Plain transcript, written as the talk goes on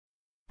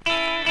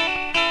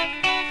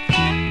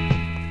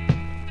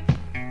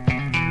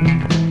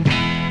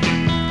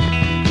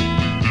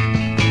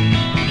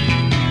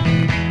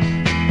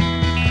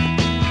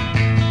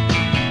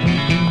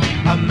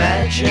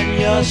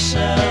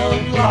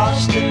yourself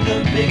lost in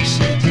the big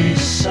city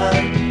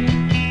sun,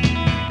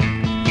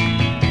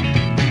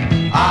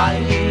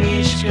 eyeing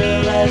each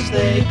girl as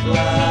they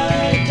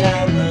glide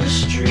down the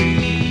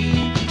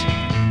street,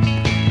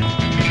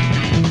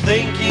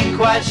 thinking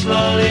quite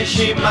slowly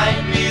she might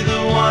be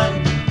the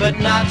one, but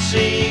not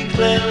seeing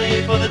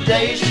clearly for the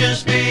day's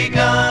just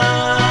begun.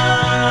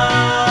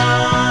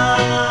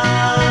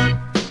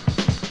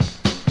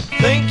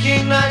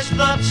 Thinking nice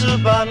thoughts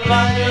about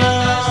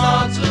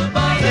Lila,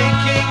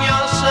 thinking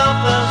yourself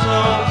as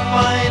no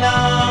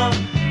finer,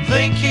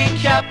 thinking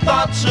cap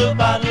thoughts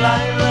about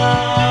Lila.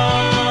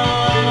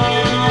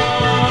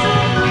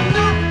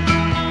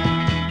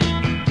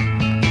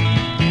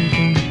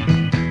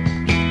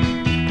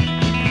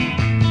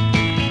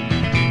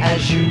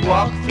 As you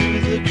walk through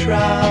the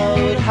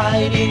crowd,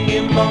 hiding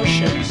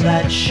emotions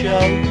that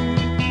show,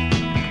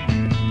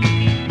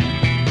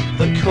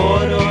 the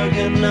chord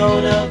organ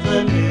note of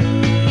the new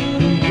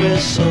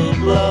whistle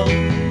blows,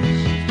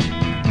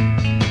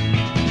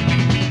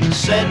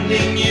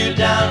 sending you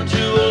down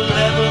to a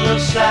level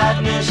of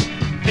sadness,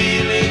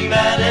 feeling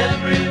that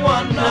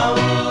everyone knows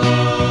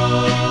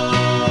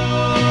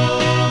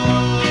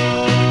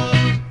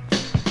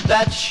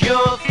that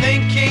you're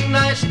thinking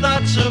nice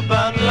thoughts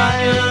about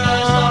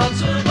Lila,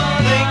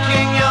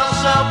 thinking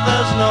yourself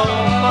there's no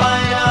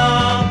fire,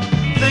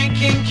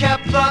 thinking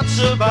cap thoughts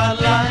about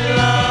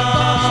Lila.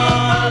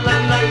 La, la,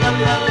 la, la,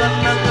 la, la,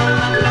 la,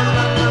 la, la.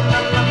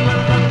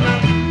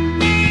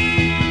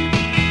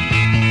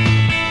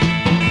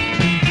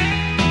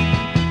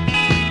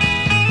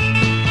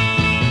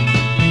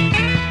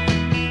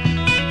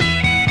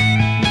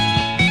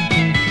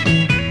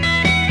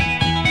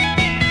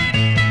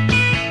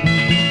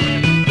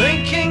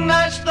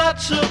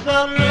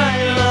 About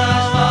Lila,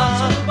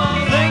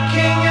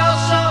 thinking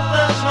yourself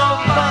there's no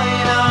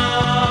finer,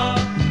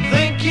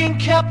 thinking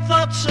cap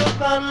thoughts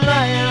about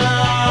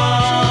Lila.